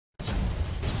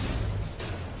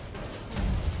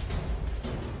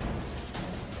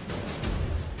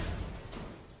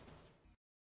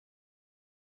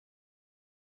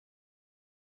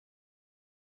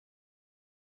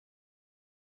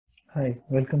Hi,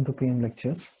 welcome to PM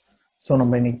Lectures. So,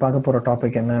 நம்ம இன்னைக்கு பார்க்க போற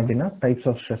டாபிக் என்ன அப்படின்னா டைப்ஸ்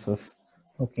ஆஃப் ஸ்ட்ரெஸ்ஸஸ்.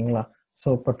 ஓகேங்களா? ஸோ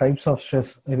இப்போ டைப்ஸ் ஆஃப்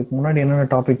ஸ்ட்ரெஸ் இதுக்கு முன்னாடி என்னென்ன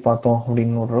டாபிக் பார்த்தோம்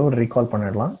அப்படின்னு ஒரு ரீகால்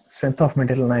பண்ணிடலாம். ஸ்ட்ரென்த் ஆஃப்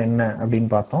மெட்டீரியல்னா என்ன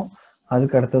அப்படின்னு பார்த்தோம்.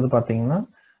 அதுக்கு அடுத்தது பார்த்தீங்கன்னா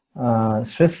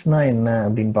ஸ்ட்ரெஸ்னா என்ன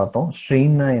அப்படின்னு பார்த்தோம்,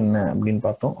 ஸ்ட்ரெயின்னா என்ன அப்படின்னு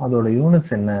பார்த்தோம், அதோட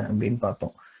யூனிட்ஸ் என்ன அப்படின்னு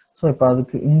பார்த்தோம். ஸோ இப்போ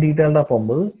அதுக்கு இன் டீட்டெயில்டாக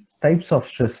போகும்போது டைப்ஸ் ஆஃப்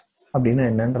ஸ்ட்ரெஸ் அப்படின்னா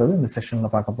என்னன்றது இந்த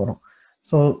செஷனில் பார்க்க போகிறோம்.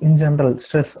 ஸோ இன் ஜென்ரல்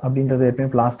ஸ்ட்ரெஸ் அப்படின்றது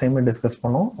எப்பயும் லாஸ்ட் டைமே டிஸ்கஸ்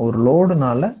பண்ணோம். ஒரு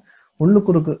லோடுனால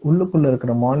உள்ளுக்குள்ள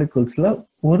இருக்கிற மாலிகூல்ஸ்ல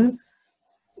ஒரு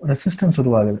ரெசிஸ்டன்ஸ்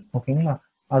உருவாகுது. ஓகேங்களா?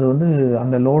 அது வந்து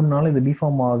அந்த லோடுனால இது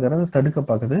டிஃபார்ம் ஆகிறது தடுக்க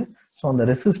பார்க்குது. ஸோ அந்த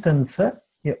ரெசிஸ்டன்ஸை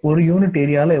ஒரு யூனிட்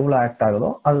ஏரியாவில் எவ்வளோ ஆக்ட்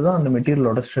ஆகுதோ அதுதான் அந்த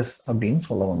மெட்டீரியலோட ஸ்ட்ரெஸ் அப்படின்னு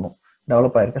சொல்ல வந்தோம்.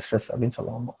 டெவலப் ஆயிருக்க ஸ்ட்ரெஸ் அப்படின்னு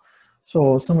சொல்ல வந்தோம். ஸோ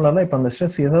சிமிலராக இப்போ அந்த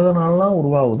ஸ்ட்ரெஸ் எதனாலாம்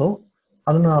உருவாகுதோ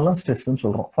அதனால ஸ்ட்ரெஸ்ன்னு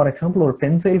சொல்றோம். ஃபார் எக்ஸாம்பிள் ஒரு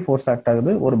டென்சைல் ஃபோர்ஸ் ஆக்ட்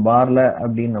ஆகுது ஒரு பார்ல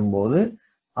அப்படின்னும் போது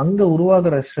அங்க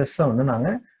உருவாகிற ஸ்ட்ரெஸ்ஸை வந்து நாங்க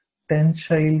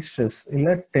டென்சைல் ஸ்ட்ரெஸ்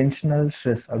இல்ல டென்ஷனல்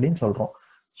ஸ்ட்ரெஸ் அப்படின்னு சொல்றோம்.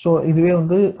 ஸோ இதுவே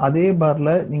வந்து அதே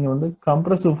பார்ல நீங்க வந்து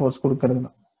கம்ப்ரசிவ் ஃபோர்ஸ்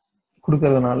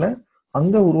கொடுக்கறதுனால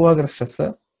அங்க உருவாகிற ஸ்ட்ரெஸ்ஸை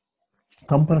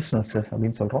கம்ப்ரஷனல் ஸ்ட்ரெஸ்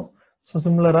அப்படின்னு சொல்றோம். ஸோ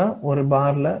சிமிலரா ஒரு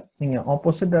பார்ல நீங்க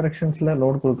ஆப்போசிட் டைரக்ஷன்ஸ்ல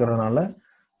லோடு கொடுக்கறதுனால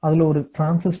அதுல ஒரு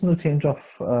transitional change of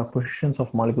positions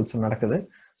of molecules நடக்குது.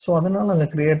 ஸோ அதனால அங்க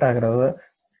கிரியேட் ஆகிறத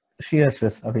ஷியர்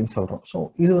ஸ்ட்ரெஸ் அப்படின்னு சொல்றோம். ஸோ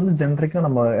இது வந்து ஜென்ரிக்கா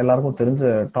நம்ம எல்லாருக்கும் தெரிஞ்ச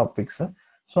topics.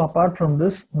 So apart from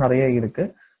this நிறைய இருக்கு.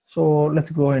 So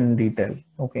let's go in detail.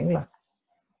 ஓகேங்களா?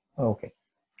 ஓகே,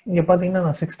 இங்க பாத்தீங்கன்னா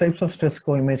நான் 6 டைப்ஸ் ஆஃப்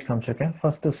ஸ்ட்ரெஸ்க்கு இமேஜ் காமிச்சிருக்கேன்.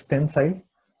 ஃபர்ஸ்ட் இஸ் டென்சைல்,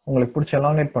 உங்களுக்கு பிடிச்ச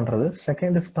எலாங்கேட் பண்றது.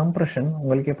 செகண்ட் இஸ் கம்ப்ரெஷன்,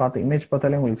 உங்களுக்கே பார்த்து இமேஜ்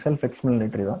பார்த்தாலே உங்களுக்கு செல்ஃப்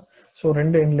எக்ஸ்பிளனேட்டரி தான். ஸோ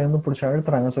ரெண்டு எண்ட்ல இருந்து பிடிச்சி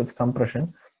அழுத்துறாங்க. So it's compression.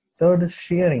 Third is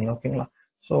shearing. ஓகேங்களா?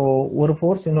 ஸோ ஒரு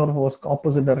ஃபோர்ஸ் இன்னொரு ஃபோர்ஸ்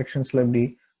ஆப்போசிட் டைரக்ஷன்ஸ்ல இப்படி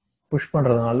புஷ்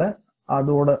பண்றதுனால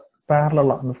அதோட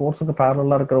பேரலா அந்த ஃபோர்ஸுக்கு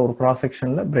பேரலா இருக்கிற ஒரு கிராஸ்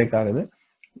செக்ஷன்ல பிரேக் ஆகுது.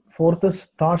 Fourth is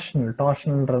torsional.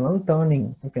 டார்ஷனல்ன்றதுனால turning,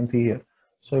 you can see here.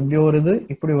 So இப்படி வருது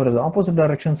இப்படி வருது ஆப்போசிட்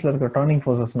டைரக்ஷன்ஸ்ல இருக்கிற டர்னிங்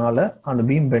ஃபோர்ஸஸ்னால அந்த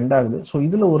பீம் பெண்ட் ஆகுது. ஸோ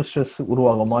இதுல ஒரு ஸ்ட்ரெஸ்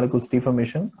உருவாகும், மாலிகூல்ஸ்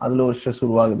டிஃபார்மேஷன், அதுல ஒரு ஸ்ட்ரெஸ்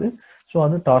உருவாகுது. ஸோ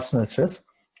அது torsional stress.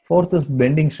 Fourth is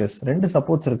bending stress. ரெண்டு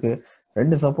சப்போர்ட்ஸ் இருக்கு,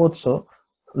 ரெண்டு சப்போர்ட்ஸோ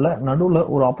நடுவுல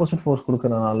ஒரு ஆப்போசிட் ஃபோர்ஸ்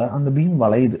கொடுக்கறதுனால அந்த பீம்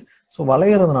வளையுது. ஸோ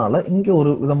வளையறதுனால இங்க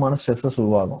ஒரு விதமான ஸ்ட்ரெஸ்ஸஸ்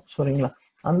உருவாகும். சரிங்களா?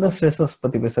 அந்த ஸ்ட்ரெஸ்ஸஸ்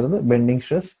பத்தி பேசுறது bending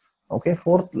stress. Okay,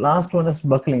 fourth last one is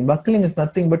buckling. Buckling is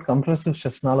nothing but compressive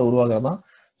ஸ்ட்ரெஸ்னால உருவாகிறதான்.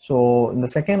 So இந்த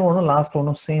செகண்ட் ஒன்னும் லாஸ்ட்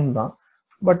ஒன்னும் சேம் தான்.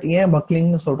 பட் ஏன்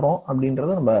பக்லிங்னு சொல்றோம்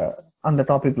அப்படின்றத நம்ம அந்த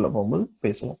டாபிக்ல போகும்போது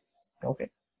பேசுவோம். Okay,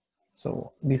 so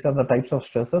these are the types of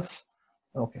stresses.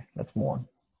 Okay, let's move on.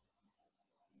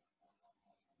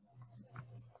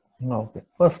 Okay,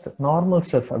 first normal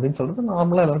stress அப்படின்னு சொல்றது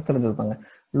நார்மலா எல்லாரும் தெரிஞ்சிருப்பாங்க.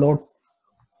 லோட்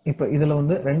இப்போ இதுல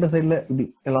வந்து ரெண்டு சைட்ல இப்படி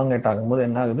எலாங்கேட் ஆகும்போது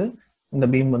என்ன ஆகுது, இந்த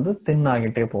பீம் வந்து தின்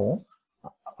ஆகிட்டே போகும்.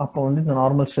 அப்போ வந்து இந்த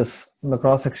நார்மல் ஸ்ட்ரெஸ் இந்த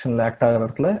கிராஸ் செக்ஷன்ல ஆக்ட் ஆகிற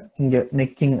இடத்துல இங்க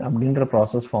நெக்கிங் அப்படின்ற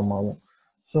ப்ராசஸ் ஃபார்ம் ஆகும்.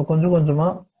 ஸோ கொஞ்சம் கொஞ்சமா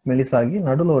மெலிசாகி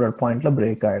நடுவில் ஒரு பாயிண்ட்ல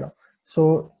பிரேக் ஆயிடும். So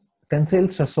tensile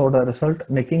ஸ்ட்ரெஸ்ஸோட result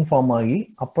necking form ஆகி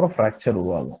அப்புறம் ஃப்ராக்சர்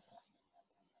உருவாகும்.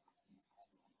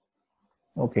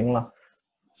 ஓகேங்களா?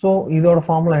 ஸோ இதோட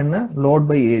ஃபார்முலா என்ன? Load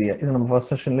by area. இது நம்ம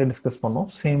ஃபர்ஸ்ட் செஷன்லேயே டிஸ்கஸ் பண்ணோம்.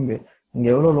 சேம் வே இங்க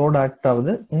எவ்வளவு லோட் ஆக்ட்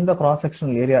ஆகுது, இந்த கிராஸ்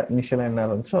செக்ஷனல் ஏரியா இனிஷியலா என்ன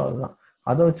இருந்துச்சோ அதுதான்.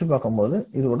 அதை வச்சு பார்க்கும்போது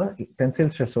இதோட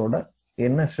டென்சைல் ஸ்ட்ரெஸ்ஸோட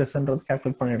என்ன ஸ்ட்ரெஸ்ன்றது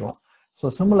கால்குலேட் பண்ணிடலாம். ஸோ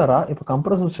சிமிலரா இப்போ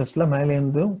கம்ப்ரசிவ் ஸ்ட்ரெஸ்ல மேலே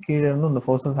இருந்தும் கீழே இருந்தும் இந்த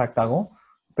ஃபோர்ஸஸ் ஆக்ட் ஆகும்.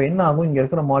 இப்போ என்ன ஆகும், இங்க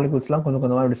இருக்கிற மாலிகூல்ஸ்லாம் கொஞ்சம்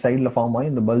கொஞ்சமா இப்படி சைட்ல ஃபார்ம் ஆகி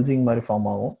இந்த பல்ஜிங் மாதிரி ஃபார்ம்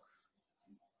ஆகும்.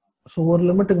 ஸோ ஒரு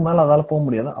லிமிட்டுக்கு மேல அதால போக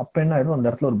முடியாது. அப்போ என்ன ஆயிடும், அந்த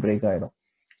இடத்துல ஒரு பிரேக் ஆயிடும்.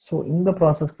 ஸோ இந்த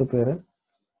ப்ராசஸ்க்கு பேரு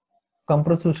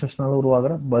கம்ப்ரசிவ் ஸ்ட்ரெஸ்னால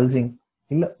உருவாகிற பல்ஜிங்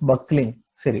இல்ல பக்லிங்.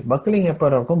 சரி, பக்லிங் எப்ப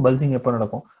நடக்கும், பல்ஜிங் எப்ப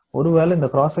நடக்கும்? ஒருவேளை இந்த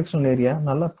கிராஸ் செக்ஷனல் ஏரியா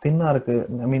நல்லா தின்னா இருக்கு,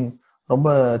 ஐ மீன் ரொம்ப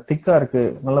திக்கா இருக்கு,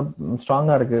 நல்லா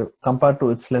ஸ்ட்ராங்கா இருக்கு, compared to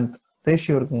it's length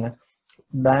ratio இருக்குங்க,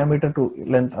 டயாமீட்டர் டு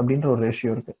லென்த் அப்படின்ற ஒரு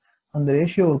ரேஷியோ இருக்கு. அந்த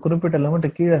ரேஷியோ ஒரு குறிப்பிட்ட லிமிட்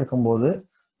கீழே இருக்கும்போது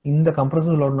இந்த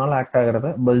கம்ப்ரசிவ் லோட்னால ஆக்ட்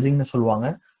ஆகிறத பல்ஜிங்னு சொல்லுவாங்க.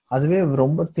 அதுவே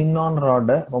ரொம்ப தின்னான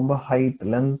ராட ரொம்ப height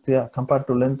length compared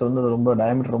to length வந்து ரொம்ப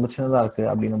டயாமீட்டர் ரொம்ப சின்னதா இருக்கு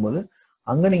அப்படின்னும் போது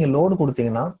அங்க நீங்க லோடு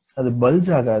கொடுத்தீங்கன்னா அது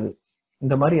பல்ஜ் ஆகாது.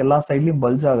 இந்த மாதிரி எல்லா சைட்லயும்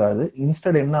பல்ஜ் ஆகாது.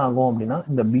 இன்ஸ்டெட் என்ன ஆகும் அப்படின்னா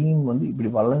இந்த பீம் வந்து இப்படி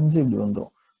வளைஞ்சு இப்படி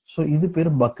வந்துடும். ஸோ இது பேர்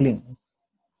பக்லிங்.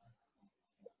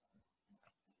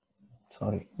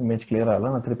 சாரி, இமேஜ் கிளியரா இல்லை,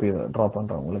 நான் திருப்பி ட்ரா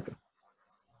பண்றேன் உங்களுக்கு.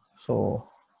 ஸோ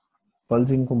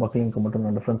பல்ஜிங்க்கும் பக்லிங்க்கும் மட்டும்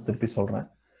நான் டிஃபரன்ஸ் திருப்பி சொல்றேன்.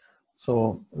 ஸோ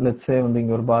லெட்ஸ் சே வந்து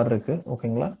இங்க ஒரு பார் இருக்கு,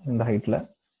 ஓகேங்களா, இந்த ஹைட்ல.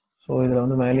 ஸோ இதுல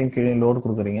வந்து மேலேயும் கீழே லோடு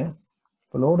கொடுக்குறீங்க.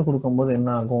 இப்போ லோடு கொடுக்கும்போது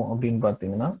என்ன ஆகும் அப்படின்னு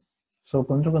பார்த்தீங்கன்னா, ஸோ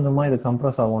கொஞ்சம் கொஞ்சமா இது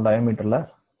கம்ப்ரஸ் ஆகும் டயமீட்டர்ல.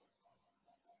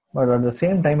 But at the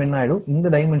same time என்ன ஆயிடும், இந்த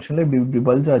டைமென்ஷன்ல இப்படி இப்படி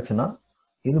பல்ஜ் ஆச்சுன்னா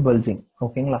இது பல்ஜிங்.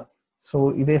 ஓகேங்களா? ஸோ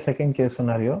இதே செகண்ட் கேஸ்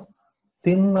சினாரியோ,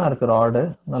 தின்னா இருக்கிற ராடு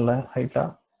நல்ல ஹைட்டா,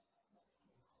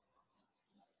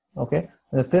 ஓகே,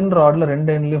 இந்த தின் ராட்ல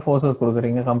ரெண்டு எண்ட்லயும் ஃபோர்ஸஸ்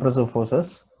கொடுக்குறீங்க, கம்ப்ரசிவ்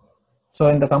ஃபோர்ஸஸ். ஸோ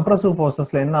இந்த கம்ப்ரசிவ்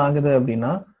ஃபோர்ஸஸ்ல என்ன ஆகுது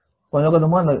அப்படின்னா கொஞ்சம்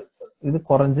கொஞ்சமா அந்த இது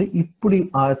குறைஞ்சு இப்படி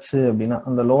ஆச்சு அப்படின்னா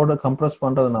அந்த லோடு கம்ப்ரஸ்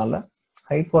பண்றதுனால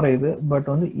ஹைட் குறையுது, பட்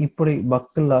வந்து இப்படி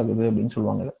பக்கிள் ஆகுது அப்படின்னு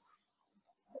சொல்லுவாங்க.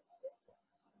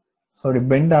 ஸோ இப்படி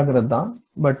பெண்ட் ஆகுறது தான்.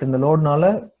 பட் இந்த லோடுனால,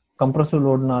 கம்ப்ரசிவ்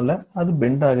லோடுனால அது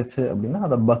பெண்ட் ஆகுச்சு அப்படின்னா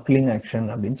அதை பக்லிங் ஆக்ஷன்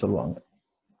அப்படின்னு சொல்லுவாங்க.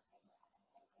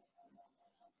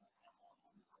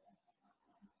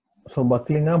 So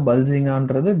பக்லிங்கா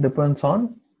பல்ஜிங்கான்றது depends on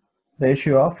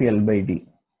ratio of L/D.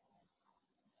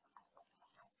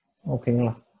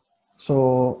 ஓகேங்களா? ஸோ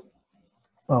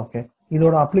ஓகே,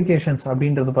 இதோட அப்ளிகேஷன்ஸ்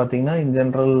அப்படின்றது பார்த்தீங்கன்னா இன்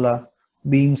ஜென்ரல்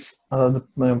பீம்ஸ், அதாவது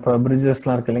இப்போ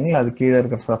பிரிட்ஜஸ்லாம் இருக்கு இல்லைங்களா, அது கீழே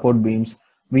இருக்கிற சப்போர்ட் பீம்ஸ்,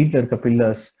 வீட்டில் இருக்க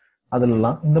பில்லர்ஸ்,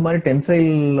 அதுலலாம் இந்த மாதிரி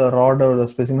டென்சைல் ராடோட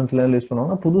ஸ்பெசிமென்ஸ்லாம் யூஸ்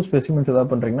பண்ணுவாங்க. புது ஸ்பெசிமென்ஸ்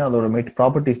ஏதாவது பண்ணுறீங்கன்னா அதோட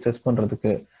ப்ராப்பர்ட்டிஸ் டெஸ்ட்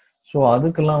பண்ணுறதுக்கு. ஸோ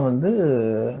அதுக்கெல்லாம் வந்து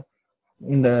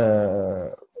இந்த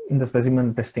இந்த ஸ்பெசிமென்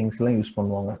டெஸ்டிங்ஸ்லாம் யூஸ்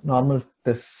பண்ணுவாங்க. நார்மல்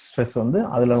டெஸ்ட் ஸ்ட்ரெஸ் வந்து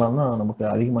அதுலலாம் தான் நமக்கு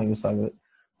அதிகமாக யூஸ் ஆகுது.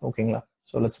 ஓகேங்களா?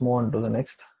 So let's move on to the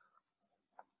next.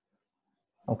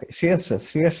 Okay, shear stress.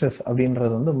 Shear stress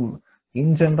அப்படின்றது வந்து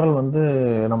இன் ஜென்ரல் வந்து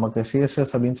நமக்கு ஷியர்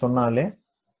ஸ்ட்ரெஸ் அப்படின்னு சொன்னாலே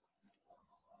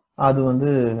அது வந்து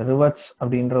ரிவர்ட்ஸ்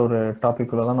அப்படின்ற ஒரு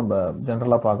டாபிக்ல தான் நம்ம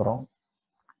ஜென்ரலா பார்க்குறோம்.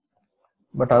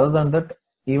 But other than that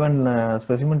even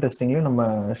specimen டெஸ்டிங்லேயும் நம்ம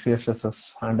ஷியர் ஸ்ட்ரெஸஸ்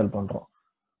ஹேண்டில் பண்ணுறோம்.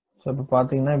 ஸோ இப்போ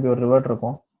பார்த்தீங்கன்னா இப்படி ஒரு ரிவர்ட்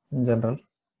இருக்கும் இன் ஜென்ரல்.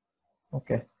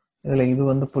 ஓகே, இதில் இது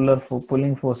வந்து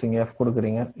புல்லிங் ஃபோர்ஸ் இங்கே F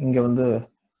கொடுக்குறீங்க, இங்கே வந்து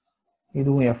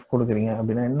இதுவும் F கொடுக்குறீங்க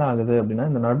அப்படின்னா என்ன ஆகுது அப்படின்னா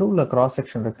இந்த நடுவில் கிராஸ்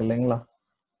செக்ஷன் இருக்கு இல்லைங்களா,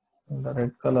 இந்த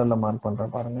ரெட் கலர்ல மார்க்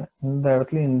பண்றேன் பாருங்க, இந்த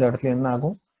இடத்துல என்ன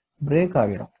ஆகும், பிரேக்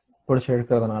ஆகிடும் பிடிச்சி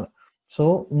எடுக்கிறதுனால. ஸோ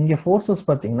இங்க ஃபோர்ஸஸ்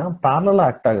பார்த்தீங்கன்னா பேரலா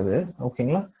ஆக்ட் ஆகுது.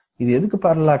 ஓகேங்களா? இது எதுக்கு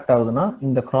பேரலா ஆக்ட் ஆகுதுன்னா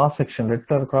இந்த cross section, red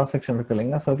colour cross section இருக்கு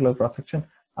இல்லைங்களா, சர்க்குலர் கிராஸ் செக்ஷன்,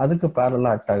 அதுக்கு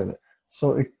பேரலா ஆக்ட் ஆகுது. So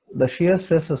the shear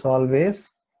stress is always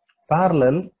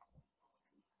parallel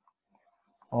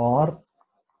or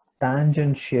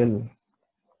tangential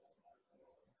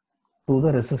to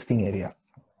the resisting area.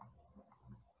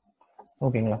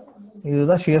 ஓகேங்களா?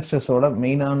 இதுதான் ஷியர் ஸ்ட்ரெஸ்ஸோட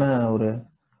மெயினான ஒரு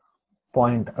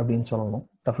பாயிண்ட் அப்படின்னு சொல்லணும்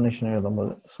டெஃபினேஷன்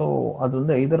எழுதும்போது. ஸோ அது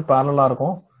வந்து எதர் பேரலா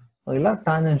இருக்கும் இல்லை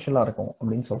டான்ஜென்ஷியலா இருக்கும்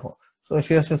அப்படின்னு சொல்றோம். ஸோ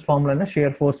ஷியர் ஸ்ட்ரெஸ் ஃபார்முலா என்ன,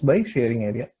 shear force by shearing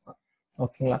area.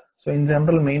 ஓகேங்களா? ஸோ இன்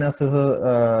ஜென்ரல் மெயினா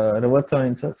ரிவர்ஸ்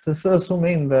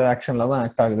சிசர்ஸுமே இந்த ஆக்ஷன்ல தான்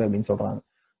ஆக்ட் ஆகுது அப்படின்னு சொல்றாங்க.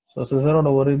 ஸோ சிசரோட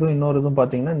ஒரு இதுவும் இன்னொரு இதுவும்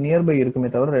பார்த்தீங்கன்னா நியர்பை இருக்குமே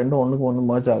தவிர ரெண்டும் ஒன்றுக்கு ஒன்று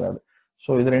மர்ஜ் ஆகாது.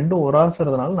 ஸோ இது ரெண்டும்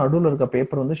ஒராசுறதுனால நடுவில் இருக்க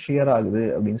பேப்பர் வந்து ஷியர் ஆகுது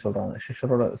அப்படின்னு சொல்றாங்க.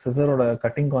 சிசரோட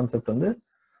கட்டிங் கான்செப்ட் வந்து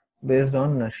பேஸ்ட்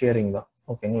ஆன் ஷியரிங் தான்.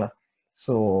 ஓகேங்களா?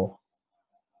 ஸோ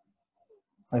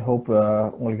ஐ ஹோப்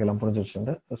உங்களுக்கு எல்லாம்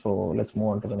புரிஞ்சிருச்சுங்க. So let's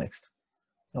move on to the next.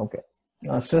 Okay,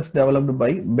 stress developed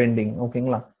by bending.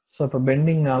 ஓகேங்களா? ஸோ இப்போ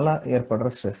பெண்டிங்னால ஏற்படுற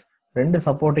ஸ்ட்ரெஸ், ரெண்டு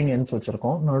சப்போர்ட்டிங் எண்ட்ஸ்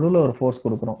வச்சிருக்கோம், நடுவில் ஒரு ஃபோர்ஸ்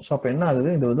கொடுக்குறோம். ஸோ அப்போ என்ன ஆகுது,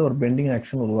 இது வந்து ஒரு பெண்டிங்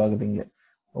ஆக்ஷன் உருவாகுது இங்கே.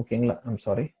 ஓகேங்களா? I'm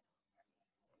sorry.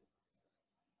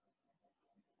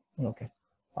 ஓகே,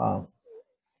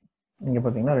 இங்கே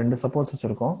பார்த்தீங்கன்னா ரெண்டு சப்போர்ட்ஸ்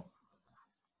வச்சிருக்கோம்,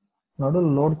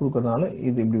 நடுவில் லோட் கொடுக்கறதுனால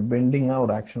இது இப்படி பெண்டிங்காக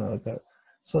ஒரு ஆக்ஷன் இருக்கு.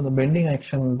 ஸோ இந்த பெண்டிங்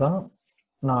ஆக்ஷன் தான்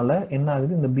என்ன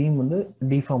ஆகுது, இந்த பீம் வந்து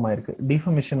டிஃபார்ம் ஆயிருக்கு.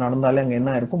 டிஃபார்மேஷன் நடந்தாலே அங்கே என்ன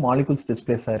ஆயிருக்கும், மாலிகுல்ஸ்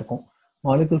டிஸ்பிளேஸ் ஆயிருக்கும்.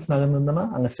 மாலிகுல்ஸ் நகர்ந்துன்னா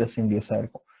அங்கே ஸ்ட்ரெஸ் இன்டியூஸ்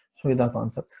ஆயிருக்கும். ஸோ இதான்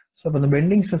கான்செப்ட். ஸோ இப்போ இந்த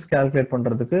பெண்டிங் ஸ்ட்ரெஸ் கால்குலேட்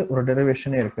பண்ணுறதுக்கு ஒரு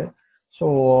டெரிவேஷனே இருக்கு. ஸோ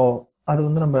அது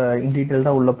வந்து நம்ம இன்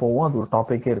டீட்டெயில்டாக உள்ள போவோம், அது ஒரு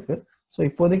டாப்பிக்கே இருக்கு. ஸோ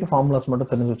இப்போதைக்கு ஃபார்முலாஸ் மட்டும்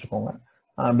தெரிஞ்சு வச்சுக்கோங்க.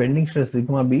 Bending stress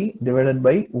sigma B divided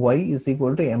by Y is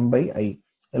equal to M by ஐ.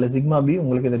 இதில் சிக்மா பி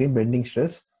உங்களுக்கு தெரியும் பெண்டிங்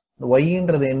ஸ்ட்ரெஸ்.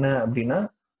 ஒய்ன்றது என்ன அப்படின்னா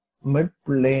மிட்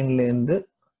பிளேன்லேருந்து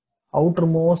அவுட்டர்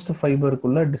மோஸ்ட்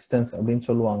ஃபைபருக்குள்ள டிஸ்டன்ஸ் அப்படின்னு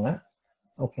சொல்லுவாங்க.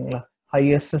 ஓகேங்களா?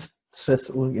 ஹையஸ்ட் ஸ்ட்ரெஸ்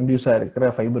இன்டியூஸ் ஆயிருக்கிற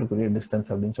ஃபைபருக்குரிய டிஸ்டன்ஸ்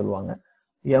அப்படின்னு சொல்லுவாங்க.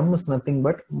 M is nothing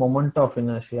but moment of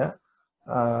inertia,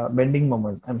 bending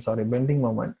moment. I'm sorry, bending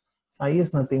moment. I is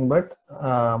nothing but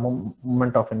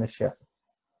moment of inertia.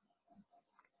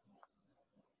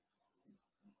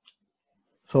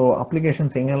 So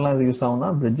applications எங்கெல்லாம் இது use ஆகும்னா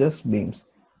bridges, beams.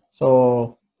 So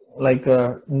like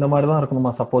இந்த மாதிரி தான்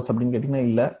இருக்கணுமா supports அப்படின்னு கேட்டிங்கன்னா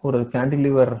இல்லை, ஒரு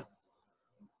கேண்டிலிவர்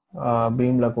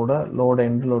பீம்ல கூட லோட்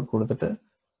எண்ட் லோட் கொடுத்துட்டு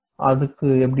அதுக்கு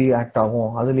எப்படி ஆக்ட் ஆகும்,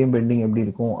 அதுலேயும் பெண்டிங் எப்படி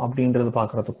இருக்கும் அப்படின்றது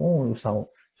பார்க்கறதுக்கும் யூஸ் ஆகும்.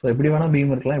 ஸோ எப்படி வேணா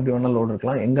பீம் இருக்கலாம், எப்படி வேணா லோட்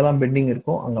இருக்கலாம், எங்கெல்லாம் பெண்டிங்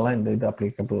இருக்கோ அங்கெல்லாம் இந்த இது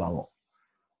அப்ளிகபிள் ஆகும்.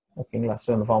 ஓகேங்களா?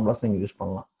 ஸோ இந்த ஃபார்முலாஸ் நீங்கள் யூஸ்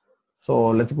பண்ணலாம். So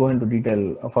let's go in to detail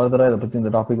ஃபர்தராக இதை பற்றி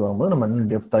இந்த டாபிக் வரும்போது நம்ம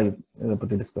இன்னும் டெப்த்தாக இதை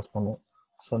பற்றி டிஸ்கஸ் பண்ணுவோம்.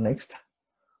 So next,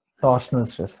 torsional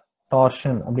stress.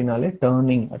 Torsion அப்படின்னாலே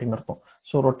டர்னிங் அப்படின்னு அர்த்தம்.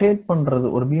 ஸோ ரொட்டேட் பண்ணுறது,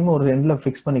 ஒரு பீமை ஒரு எண்டில்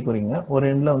ஃபிக்ஸ் பண்ணிக்கிறீங்க, ஒரு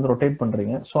எண்டில் வந்து ரொட்டேட்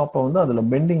பண்ணுறீங்க. ஸோ அப்போ வந்து அதில்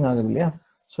பெண்டிங் ஆகுது இல்லையா?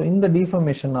 ஸோ இந்த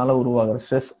டிஃபார்மேஷனால உருவாகிற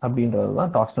ஸ்ட்ரெஸ் அப்படின்றது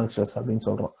தான் டார்ஷனல் ஸ்ட்ரெஸ் அப்படின்னு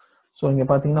சொல்கிறோம். ஸோ இங்கே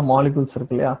பார்த்தீங்கன்னா மாலிகுல்ஸ்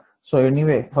இருக்கு இல்லையா? ஸோ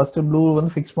எனிவே ஃபர்ஸ்ட் ப்ளூ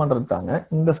வந்து ஃபிக்ஸ் பண்ணுறதுக்காங்க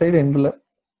இந்த சைடு எண்டில்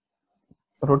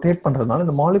ரொட்டேட் பண்றதுனால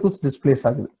இந்த மாலிகூல்ஸ் டிஸ்பிளேஸ்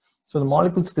ஆகுது. ஸோ இந்த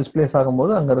மாலிகூல்ஸ் டிஸ்பிளேஸ்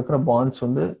ஆகும்போது அங்க இருக்கிற பாண்ட்ஸ்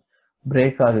வந்து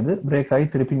பிரேக் ஆகுது, பிரேக் ஆகி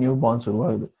திருப்பி நியூ பாண்ட்ஸ்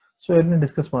உருவாகுது. ஸோ என்ன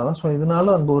டிஸ்கஸ் பண்ணலாம். ஸோ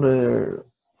இதனால அங்க ஒரு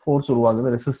ஃபோர்ஸ் உருவாகுது,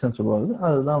 ரெசிஸ்டன்ஸ் உருவாகுது.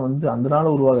 அதுதான் வந்து அதனால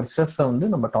உருவாகிற ஸ்ட்ரெஸ்ஸை வந்து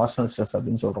நம்ம டார்ஷனல் ஸ்ட்ரெஸ்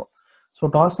அப்படின்னு சொல்றோம். ஸோ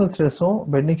டார்ஷனல் ஸ்ட்ரெஸ்ஸும்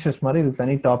பெண்டிங் ஸ்ட்ரெஸ் மாதிரி இது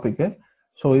தனி டாபிக்.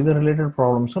 ஸோ இது ரிலேட்டட்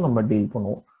ப்ராப்ளம்ஸும் நம்ம டீல்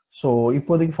பண்ணுவோம். ஸோ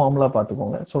இப்போதைக்கு ஃபார்முலா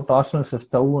பார்த்துக்கோங்க. ஸோ டார்ஷனல் ஸ்ட்ரெஸ்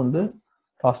டவ் வந்து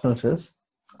டார்ஷனல் ஸ்ட்ரெஸ்,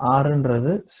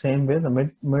 ஆர்ன்றது சேம் வே இந்த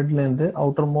மிட்லேருந்து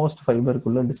அவுட்டர் மோஸ்ட்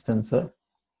ஃபைபருக்குள்ள டிஸ்டன்ஸு.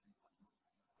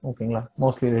 ஓகேங்களா,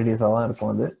 மோஸ்ட்லி ரேடியஸாக தான்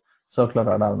இருக்கும் அது சர்க்குலர்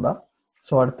ராடாக இருந்தால்.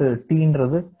 ஸோ அடுத்து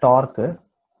டீன்றது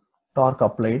டார்க்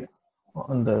அப்ளைடு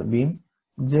அந்த பீம்.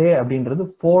 ஜே அப்படின்றது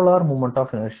polar moment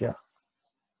of inertia.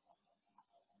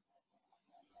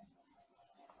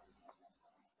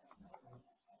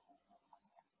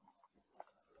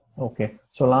 Okay,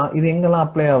 so இது எங்கெல்லாம்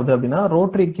அப்ளை ஆகுது அப்படின்னா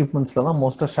ரோட்டரி எக்யூப்மெண்ட்ஸ்ல தான்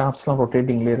மோஸ்ட்டாக ஷாஃப்ட்ஸ்லாம்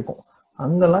ரொட்டேட்டிங்லேயே இருக்கும்.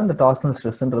 அங்கெல்லாம் இந்த டார்ஷனல்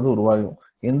ஸ்ட்ரெஸ்ன்றது உருவாகும்.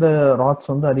 எந்த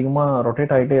ராட்ஸ் வந்து அதிகமாக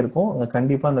ரொட்டேட் ஆகிட்டே இருக்கும் அங்கே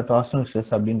கண்டிப்பாக இந்த டார்ஷனல்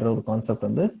ஸ்ட்ரெஸ் அப்படின்ற ஒரு கான்செப்ட்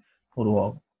வந்து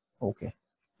உருவாகும். Okay,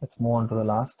 let's move on to the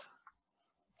last.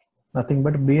 Nothing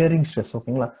but bearing stress.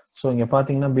 ஓகேங்களா, ஸோ இங்கே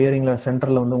பார்த்தீங்கன்னா பியரிங்ல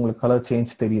சென்டரில் வந்து உங்களுக்கு கலர்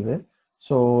சேஞ்ச் தெரியுது.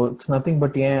 ஸோ இட்ஸ் நத்திங்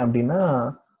பட் ஏன் அப்படின்னா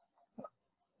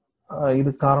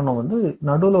இது காரணம் வந்து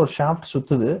நடுவில் ஒரு ஷாஃப்ட்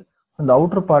சுத்துது, அந்த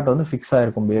அவுட்டர் பார்ட் வந்து ஃபிக்ஸ்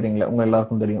ஆயிருக்கும் பேரிங்ல. உங்க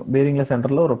எல்லாருக்கும் தெரியும் பேரிங்ல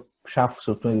சென்டர்ல ஒரு ஷாஃப்ட்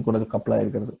சுற்றும், இது கூட கப்ளா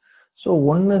இருக்கிறது. ஸோ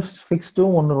ஒன்னு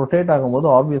ஃபிக்ஸ்டும் ஒன்னு ரொட்டேட் ஆகும்போது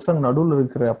ஆப்வியஸா நடுவில்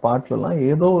இருக்கிற பார்ட்ல எல்லாம்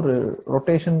ஏதோ ஒரு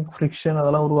ரொட்டேஷன், ஃப்ரிக்ஷன்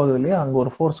அதெல்லாம் உருவாகுது இல்லையா, அங்க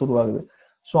ஒரு ஃபோர்ஸ் உருவாகுது.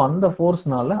 ஸோ அந்த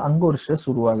ஃபோர்ஸ்னால அங்க ஒரு ஸ்ட்ரெஸ்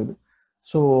உருவாகுது.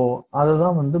 ஸோ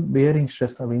அதுதான் வந்து பேரிங்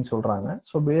ஸ்ட்ரெஸ் அப்படின்னு சொல்றாங்க.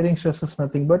 So bearing stress is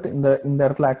nothing but இந்த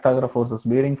இடத்துல ஆக்ட் ஆகிற forces,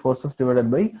 bearing forces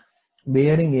divided by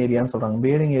bearing ஏரியான்னு சொல்றாங்க.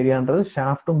 பேரிங் ஏரியான்றது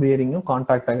ஷாஃப்டும் பேரிங்கும்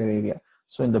கான்டாக்ட் ஆகிற ஏரியா.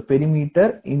 ஸோ இந்த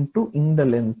பெரிமீட்டர் இன்டூ இந்த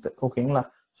லென்த். ஓகேங்களா,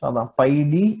 ஸோ அதான் by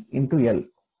D into L.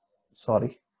 Sorry,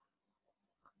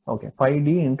 okay, by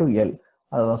D into L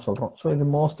அதுதான் சொல்றோம். ஸோ இது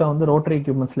மோஸ்டா வந்து ரோட்டரி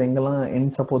எக்யூப்மெண்ட்ஸ்ல எங்கெல்லாம்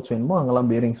எண்ட் சப்போர்ட்ஸ் வேணுமோ அங்கெல்லாம்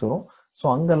பேரிங்ஸ் வரும். ஸோ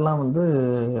அங்கெல்லாம் வந்து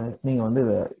நீங்க வந்து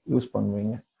இதை யூஸ்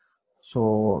பண்ணுவீங்க. ஸோ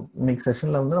இன்னைக்கு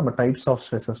செஷன்ல வந்து நம்ம டைப்ஸ் ஆஃப்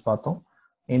ஸ்ட்ரெஸஸ் பார்த்தோம்.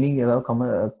 நீங்க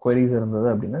ஏதாவது குவரிஸ் இருந்தது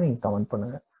அப்படின்னா நீங்க கமெண்ட்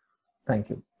பண்ணுங்க.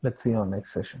 Thank you. Let's see you on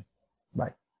next session.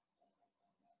 Bye.